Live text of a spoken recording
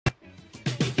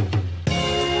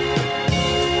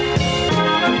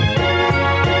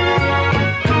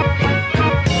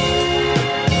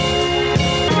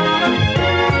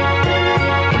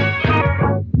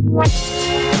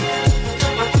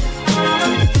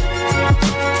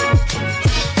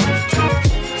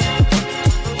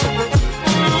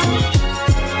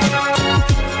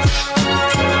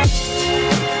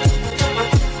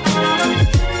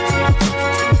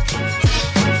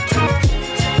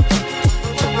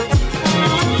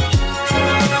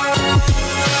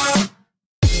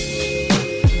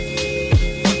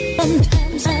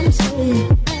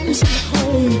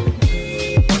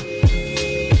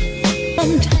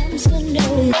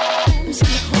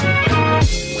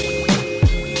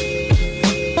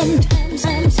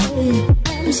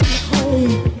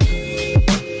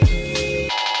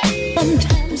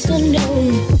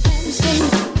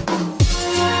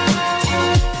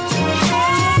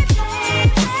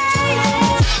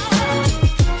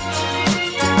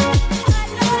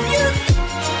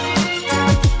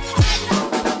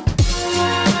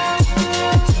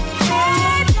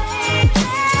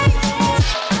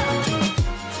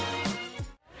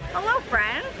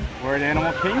We're in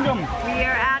Animal Kingdom. We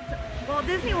are at Walt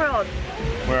Disney World.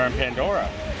 We're in Pandora.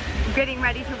 Getting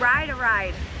ready to ride a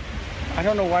ride. I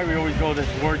don't know why we always go this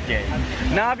word game.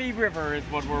 Navi River is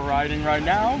what we're riding right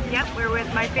now. Yep, we're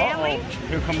with my family.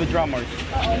 Here come the drummers.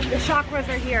 The chakras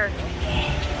are here.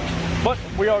 But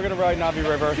we are going to ride Navi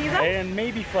River See them? and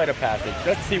maybe Flight of Passage.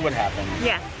 Let's see what happens.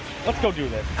 Yes. Let's go do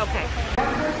this. Okay.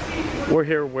 We're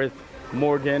here with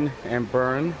Morgan and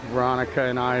Bern, Veronica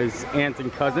and I's aunt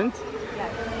and cousin.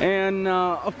 And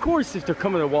of course, if they're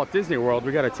coming to Walt Disney World,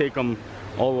 we got to take them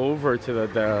all over to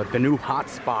the new hot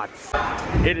spots.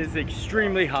 It is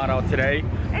extremely hot out today.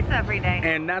 It's every day.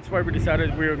 And that's why we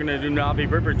decided we were going to do Navi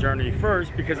River Journey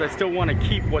first, because I still want to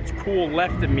keep what's cool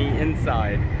left of me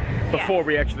inside before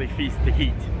we actually feast the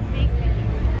heat.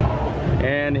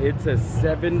 And it's a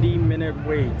 70-minute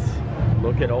wait.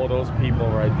 Look at all those people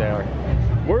right there.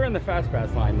 We're in the Fast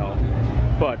Pass line though,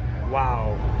 but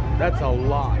wow, that's a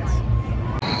lot.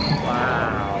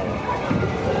 Wow.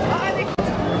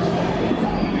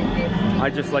 I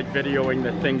just like videoing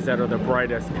the things that are the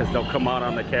brightest because they'll come out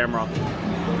on the camera.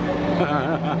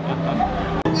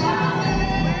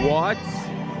 What?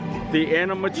 The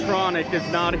animatronic is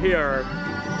not here.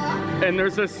 And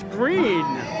there's a screen.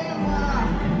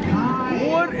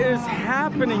 What is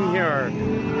happening here?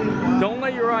 Don't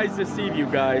let your eyes deceive you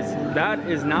guys. That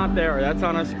is not there. That's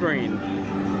on a screen.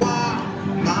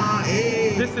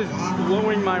 This is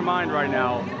blowing my mind right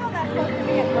now.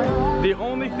 The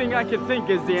only thing I can think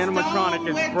is the animatronic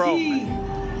is broke.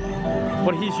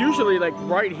 But he's usually like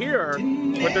right here,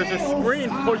 but there's a screen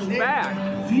pushed back.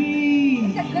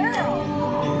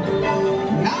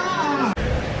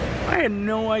 I had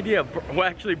no idea. Well,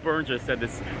 actually, Bern just said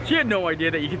this. She had no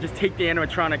idea that you could just take the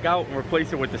animatronic out and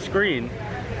replace it with the screen.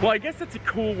 Well, I guess that's a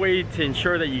cool way to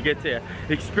ensure that you get to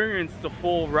experience the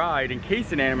full ride in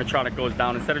case an animatronic goes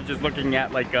down, instead of just looking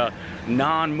at like a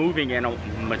non-moving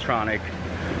animatronic.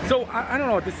 So, I don't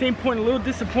know, at the same point, a little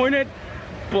disappointed,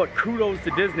 but kudos to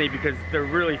Disney because they're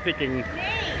really thinking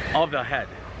of the head.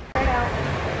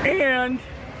 And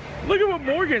look at what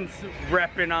Morgan's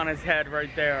repping on his head right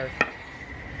there.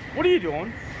 What are you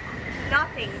doing?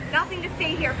 Nothing. Nothing to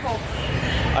see here, folks.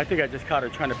 I think I just caught her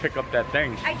trying to pick up that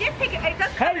thing. I did pick it. It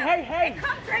does come out. Hey! It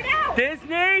comes right out.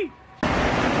 Disney!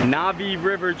 Navi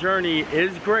River Journey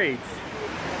is great,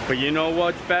 but you know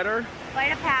what's better?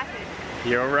 Flight of Passage.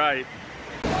 You're right.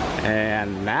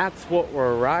 And that's what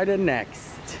we're riding next.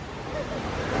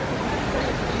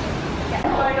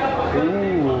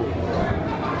 Ooh.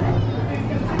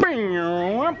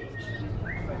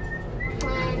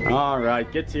 All right,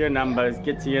 get to your numbers,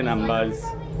 get to your numbers.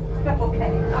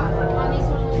 Okay.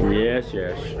 Yes.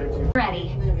 Ready.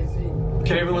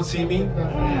 Can everyone see me?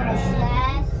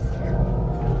 Yes.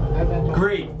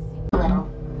 Great.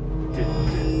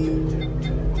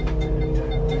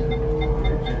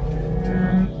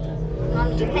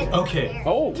 Okay.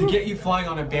 Oh. To get you flying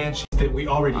on a Banshee that we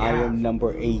already I have. am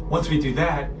number 8. Once we do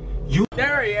that, you.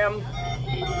 There I am.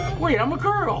 Wait, I'm a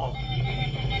girl.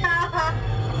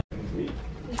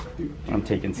 I'm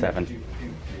taking 7.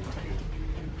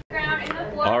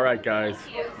 All right, guys,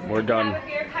 we're done.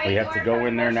 We have to go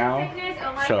in there now,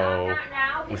 so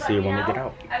we'll see you when we get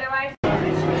out.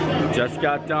 Just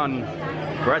got done.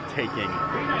 Breathtaking.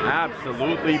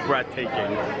 Absolutely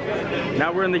breathtaking.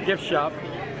 Now we're in the gift shop,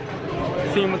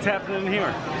 seeing what's happening in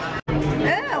here.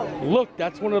 Ew. Look,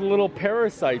 that's one of the little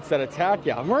parasites that attack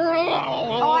you.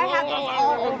 Oh, I had those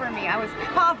all over me. I was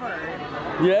covered.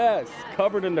 Yes,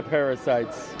 covered in the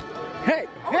parasites. Hey,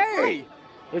 hey!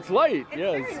 It's light, It's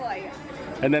yes. very light.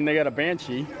 And then they got a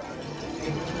Banshee. I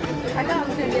thought it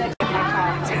was going to be like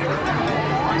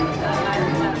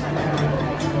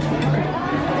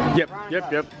Yep. I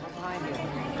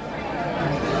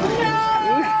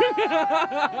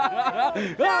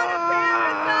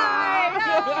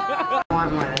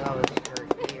want one of those for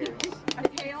years. a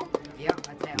tail. Yep, a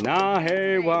tail. Nah,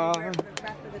 hey, wow.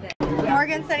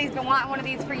 Morgan said he's been wanting one of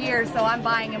these for years, so I'm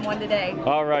buying him one today.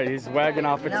 All right, he's wagging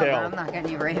off a No, but tail. I'm not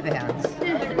getting you Ray-Bans.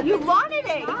 You wanted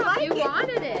it. You like it.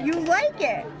 wanted it. You like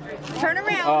it. Turn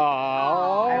around.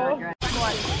 Oh,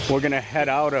 we're gonna head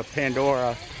out of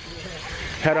Pandora,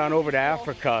 head on over to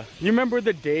Africa. You remember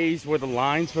the days where the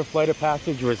lines for Flight of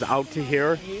Passage was out to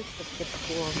here?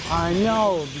 I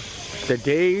know. The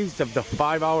days of the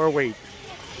 5-hour wait.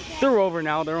 They're over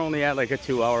now. They're only at like a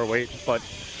 2-hour wait, but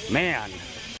man.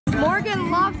 Morgan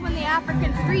loves when the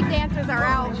African street dancers are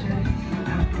out.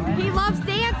 He loves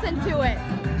dancing to it.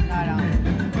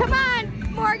 Come on,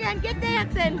 Morgan, get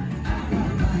dancing.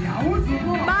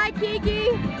 Bye,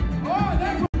 Kiki.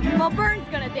 Well, Bern's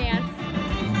gonna dance.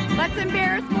 Let's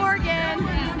embarrass Morgan.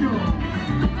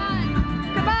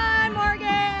 Come on,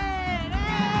 Morgan.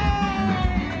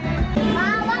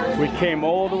 We came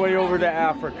all the way over to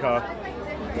Africa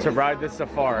to ride the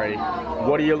safari.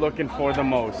 What are you looking for the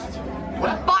most?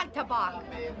 Bontabak.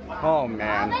 Oh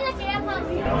man.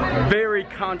 Very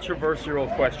controversial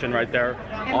question right there.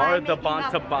 Are the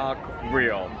Bontabak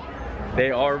real?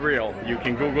 They are real. You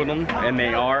can Google them and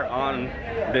they are on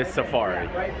this safari.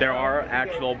 There are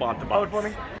actual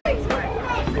Bontabaks.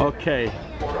 Okay,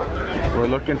 we're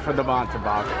looking for the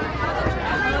Bontabak.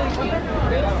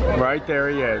 Right there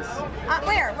he is.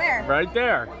 Where? Right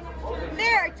there.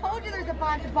 There, I told you there's a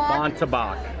Bontabak.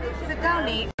 Bontabak. Sit down,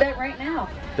 Nate. Right now.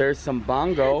 There's some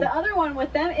bongo. The other one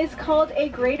with them is called a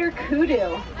greater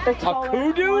kudu. The taller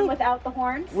kudu? one without the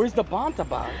horns. Where's the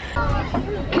Bontabak?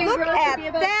 Kangaroos at should be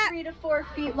about that. 3 to 4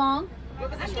 feet long.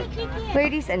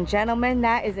 Ladies and gentlemen,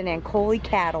 that is an Ankoli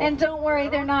cattle. And don't worry,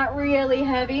 they're not really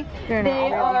heavy. They're They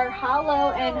not. are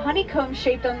hollow and honeycomb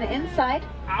shaped on the inside,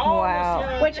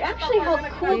 Wow. which actually help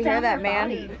cool You down hear that, their man?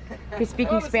 body. He's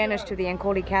speaking Spanish to the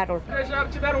Ankoli cattle.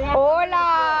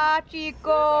 Hola,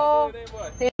 chico.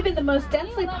 They've been the most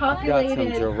densely populated Got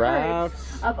some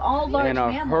giraffes herds of all large and a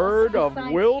mammals. herd of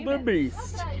besides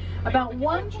wildebeest. humans. About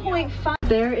 1.5.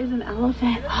 There is an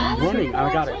elephant. Running,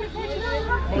 I got it.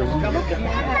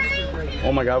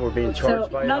 Oh my God, we're being charged So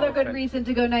by another an good elephant. reason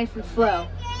to go nice and slow.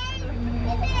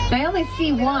 I only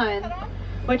see one,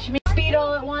 which means speed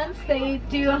all at once. They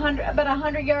do about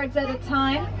 100 yards at a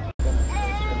time.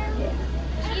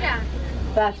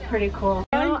 That's pretty cool.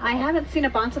 No, I haven't seen a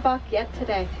Bontabak yet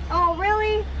today. Oh,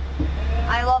 really?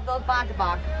 I love those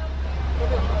Bontabak.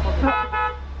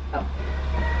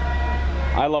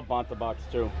 I love Bontabaks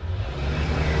too.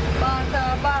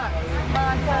 Bontabak.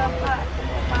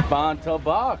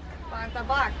 Bontabak.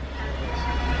 Bontabak.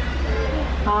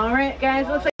 All right, guys,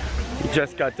 looks like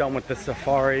Just got done with the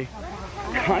safari.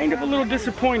 Kind of a little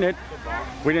disappointed.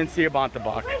 We didn't see a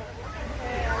Bontabak.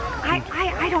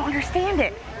 I don't understand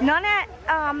it. None at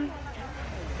the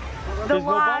There's no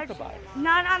lodge, Bontabak.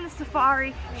 none on the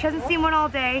safari. She hasn't seen one all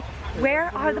day.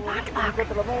 Where are the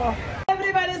Bontabak?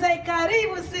 Everybody say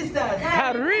Caribu sisters.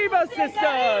 Cariba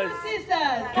sisters!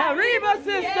 Sisters. Cariba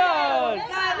sisters!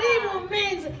 Caribu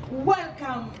means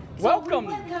welcome. Welcome.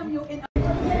 So we welcome you in.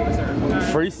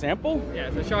 Free sample? Yeah,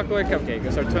 it's a chocolate cupcake.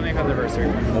 It's our 20th anniversary.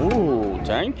 Ooh,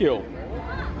 thank you.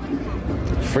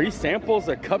 Free samples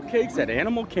of cupcakes at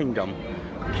Animal Kingdom.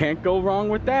 Can't go wrong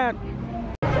with that.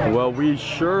 Well, we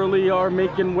surely are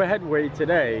making headway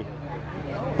today.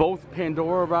 Both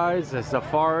Pandora rides, the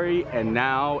Safari, and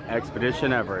now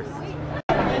Expedition Everest.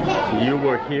 You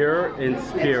were here in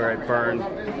spirit, Bern.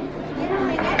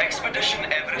 Expedition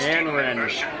Everest And team Ren.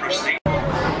 members should proceed.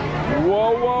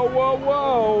 Whoa, whoa, whoa,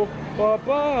 whoa.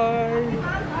 Bye-bye.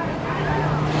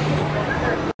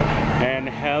 And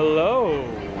hello.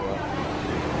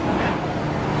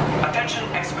 Attention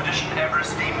Expedition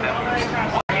Everest team members.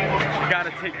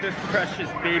 Gotta take this precious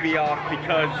baby off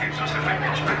because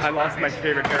I lost my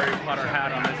favorite Harry Potter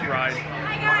hat on this ride.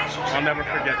 I'll never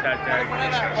forget that day.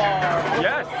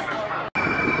 Yes.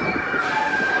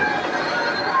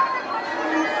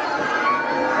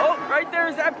 Oh, right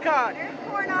there's Epcot. There's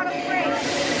Coronado Springs.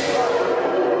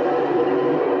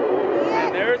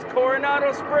 And there's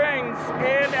Coronado Springs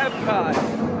and Epcot.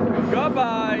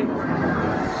 Goodbye.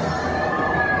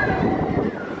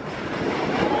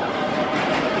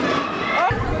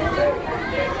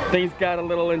 Things got a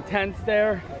little intense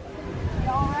there,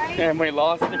 and we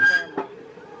lost the camera.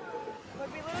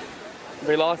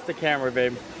 We lost the camera,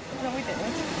 babe. No, we didn't.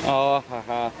 Oh,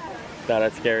 haha.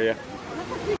 That'd scare you.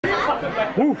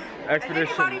 Woo!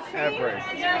 Expedition Everest.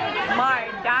 My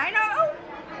dino?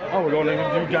 Oh, we're going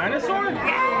to do dinosaur?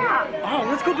 Yeah! Oh,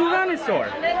 let's go do dinosaur.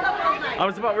 I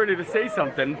was about ready to say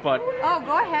something, but Oh,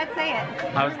 go ahead, say it.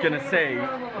 I was gonna say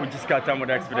we just got done with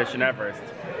Expedition Everest.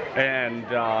 And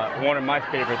one of my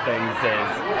favorite things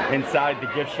is inside the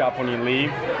gift shop when you leave,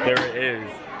 there is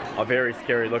a very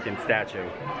scary looking statue.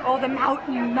 Oh, the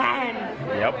mountain man.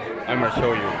 Yep, I'm gonna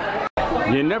show you.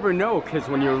 You never know, because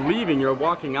when you're leaving, you're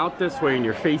walking out this way and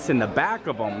you're facing the back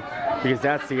of them, because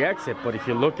that's the exit. But if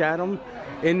you look at them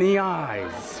in the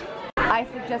eyes, I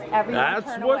suggest everyone that's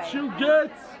turn what away. you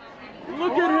get.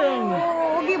 Look at him.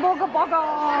 Oogie booga booga.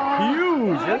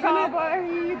 Huge, isn't it?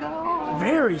 Here you go.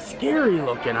 Very scary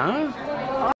looking, huh?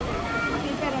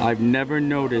 I've never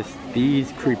noticed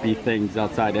these creepy things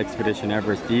outside Expedition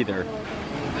Everest either.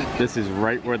 This is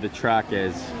right where the track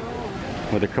is,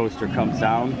 where the coaster comes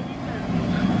down.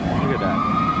 Look at that.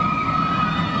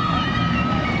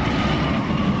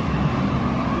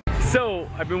 So,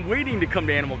 I've been waiting to come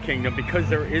to Animal Kingdom because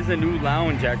there is a new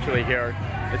lounge actually here.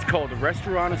 It's called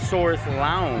Restaurantosaurus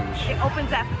Lounge. It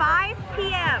opens at 5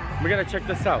 p.m. We gotta check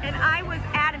this out. And I was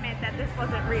adamant that this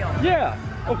wasn't real. Yeah,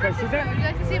 Okay, Suzanne. Would you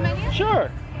like to see a menu?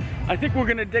 Sure. I think we're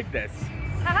gonna dig this.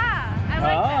 Haha, I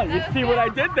like that. You see what I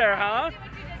did there, huh?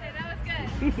 That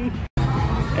was good.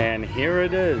 And here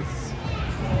it is.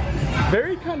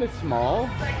 Very kind of small.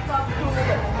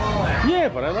 Yeah,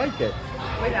 but I like it.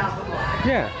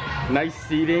 Yeah. Nice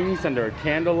seatings under a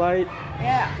candlelight.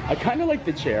 Yeah. I kind of like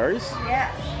the chairs.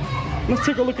 Yes. Let's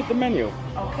take a look at the menu.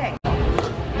 Okay.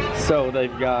 So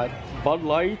they've got Bud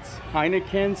Light,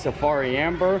 Heineken, Safari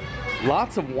Amber,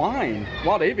 lots of wine.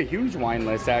 Wow, they have a huge wine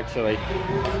list actually.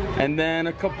 And then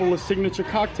a couple of signature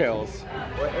cocktails.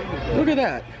 Look at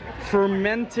that.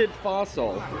 Fermented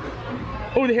Fossil.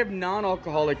 Oh, they have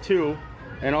non-alcoholic too.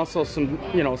 And also some,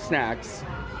 you know, snacks.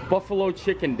 Buffalo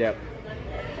chicken dip.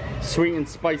 Sweet and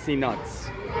spicy nuts.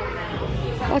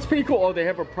 That's pretty cool. Oh, they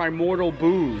have a primordial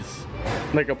booze.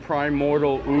 Like a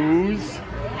primordial ooze.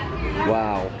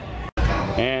 Wow.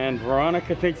 And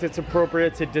Veronica thinks it's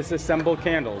appropriate to disassemble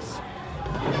candles.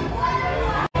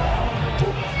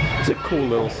 It's a cool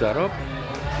little setup.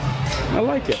 I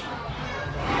like it.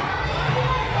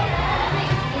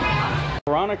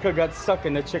 Veronica got stuck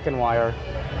in the chicken wire.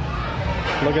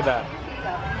 Look at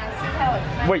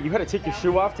that. Wait, you had to take your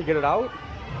shoe off to get it out?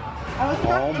 I was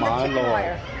stuck in the chicken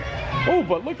wire. Oh,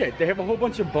 but look at, they have a whole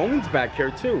bunch of bones back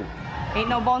here too. Ain't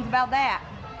no bones about that.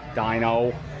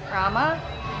 Dino. Drama.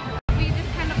 We just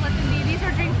kind of let them be. These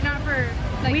are drinks not for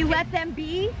like. We let them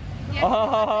be? Yes,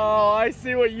 Oh, I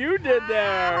see what you did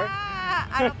there. Ah,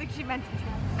 I don't think she meant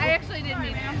it. I actually did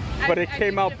mean it. But it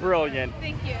came out brilliant.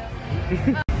 Thank you.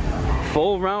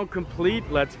 Full round complete.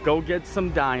 Let's go get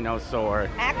some dinosaur.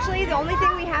 Actually, the only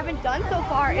thing we haven't done so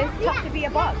far is Tough to Be a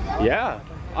Bug. Yeah.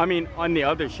 I mean, on the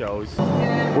other shows,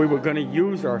 we were going to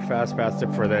use our Fast Pass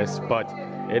for this, but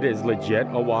it is legit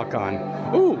a walk-on.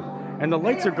 Ooh, and the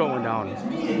lights are going down. It's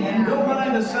me again, Bill Nye,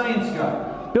 the science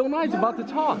guy. Bill Nye's about to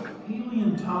talk.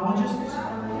 Paleontologists,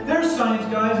 they're science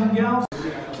guys and gals.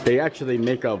 They actually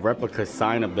make a replica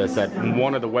sign of this at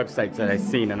one of the websites that I've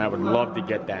seen, and I would love to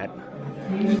get that.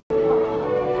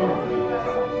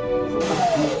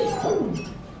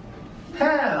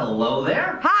 Hello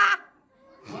there. Ha!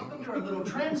 Welcome to our little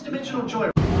trans-dimensional joy.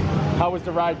 How was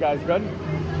the ride, guys? Good?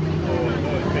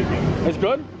 It's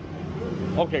good?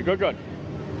 Okay, good, good.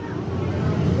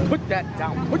 Put that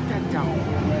down, put that down.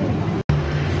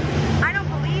 I don't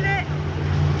believe it.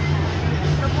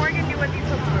 But Morgan knew what these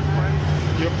hooks were for.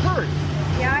 Your purse.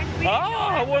 Yeah, I believe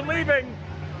Oh, we're leaving.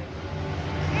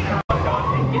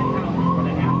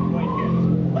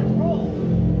 Let's roll.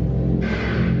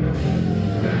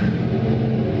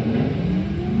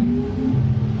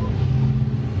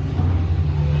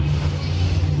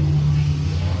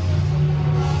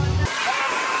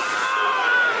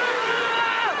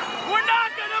 We're not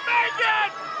gonna make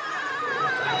it!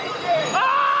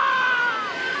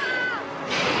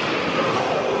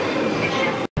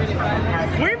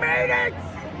 We made it!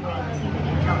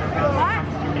 What?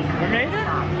 We made it?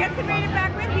 Guess who made it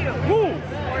back with you? Who?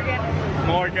 Morgan.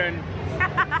 Morgan.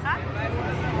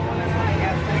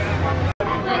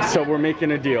 So we're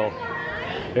making a deal.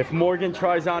 If Morgan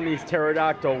tries on these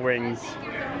pterodactyl wings,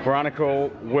 Veronica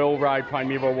will ride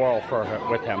Primeval World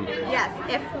with him. Yes,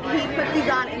 if he puts these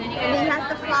on and he has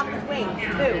to flop his wings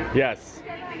too. Yes.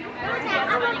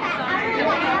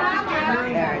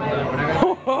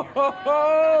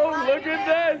 Oh, look at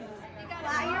this!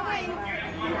 Fly your wings.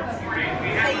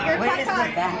 Say your What is the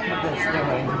tuck-tuck. back of this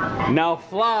doing? Now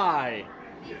fly!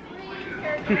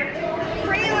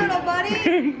 Free, little buddy. This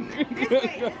way,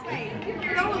 this way.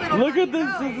 Go, little Look buddy, at this,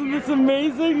 go. isn't this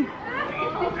amazing?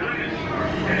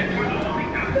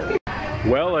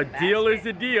 Well, a deal is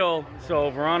a deal. So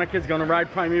Veronica's gonna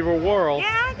ride Primeval World.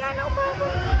 Yeah, I got no problem.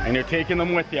 And you're taking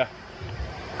them with you.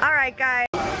 All right, guys.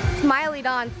 Smiley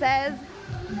Dawn says,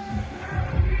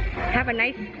 have a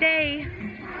nice day.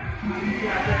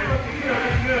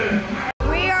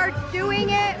 We are doing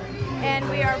it, and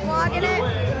we are vlogging it,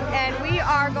 and we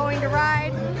are going to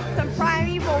ride some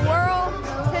Primeval World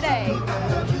today.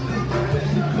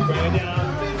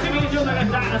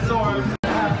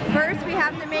 First, we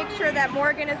have to make sure that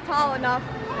Morgan is tall enough.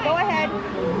 Go ahead.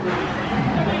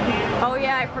 Oh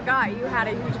yeah, I forgot you had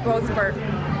a huge growth spurt.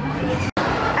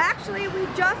 Actually, we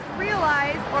just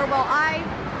realized, or well, I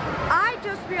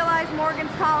just realized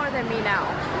Morgan's taller than me now.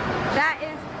 That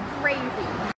is crazy.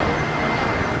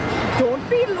 Don't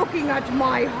be looking at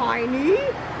my hiney.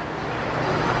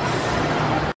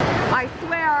 I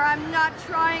swear I'm not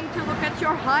trying to look at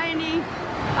your hiney.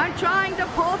 I'm trying to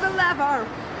pull the lever.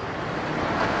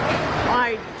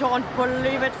 I don't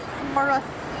believe it for a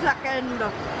second.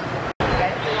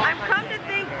 I've come to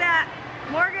think that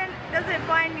Morgan doesn't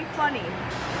find me funny.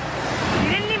 He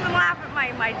didn't even laugh at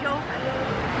my joke.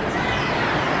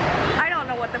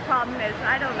 problem is.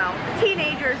 I don't know.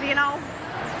 Teenagers, you know?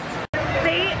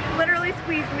 They literally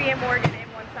squeezed me and Morgan in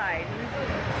one side.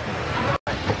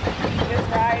 This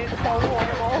ride is so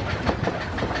horrible.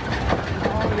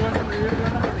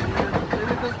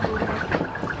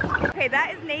 Okay,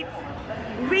 that is Nate's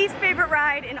least favorite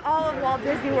ride in all of Walt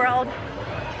Disney World.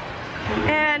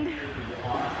 And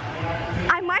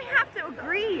I might have to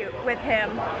agree with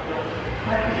him.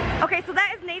 Okay, so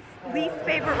that is Nate's least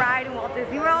favorite ride in Walt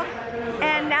Disney World.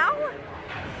 And now,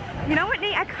 you know what,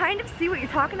 Nate? I kind of see what you're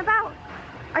talking about.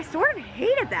 I sort of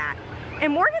hated that.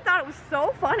 And Morgan thought it was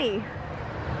so funny.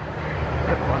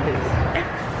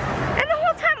 And the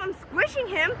whole time I'm squishing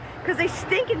him because they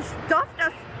stinking stuffed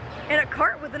us in a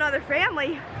cart with another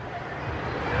family.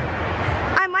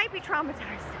 I might be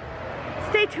traumatized.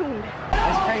 Stay tuned.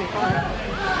 That's pretty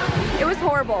fun. It was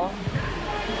horrible.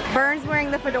 Bern's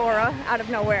wearing the fedora out of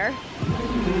nowhere.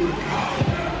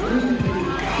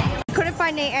 Couldn't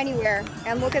find Nate anywhere.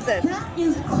 And look at this. That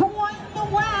is quite the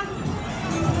whack.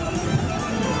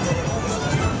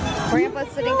 Grandpa's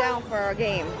sitting down for our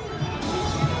game.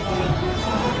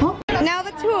 Now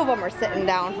the two of them are sitting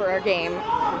down for our game.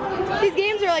 These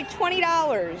games are like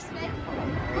 $20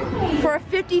 for a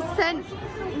 50-cent,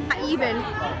 not even,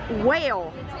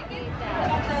 whale.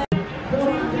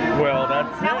 Well,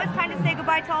 that's Now it. it's time to say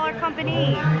goodbye to all our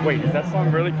company. Wait, is that song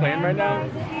really playing right now?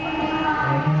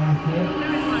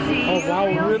 Oh wow,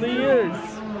 it really is.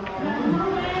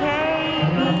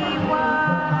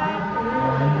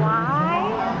 Why?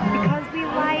 Because we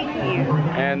like you.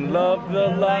 And love the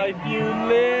life you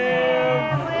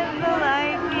live. Live the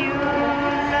life you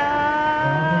love.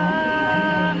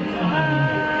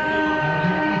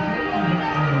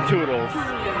 Toodles.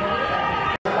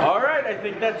 Alright, I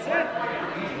think that's it.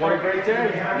 What a great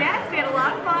day. Yes, we had a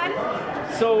lot of fun.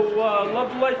 So, love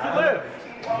the life you live.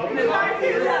 The life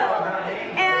you love.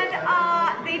 And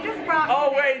they just brought me.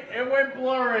 Oh wait, it went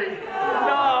blurry.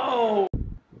 No!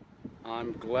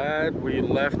 I'm glad we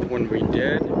left when we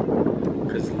did,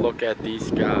 because look at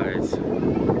these guys.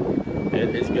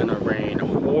 It is gonna rain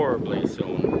horribly soon.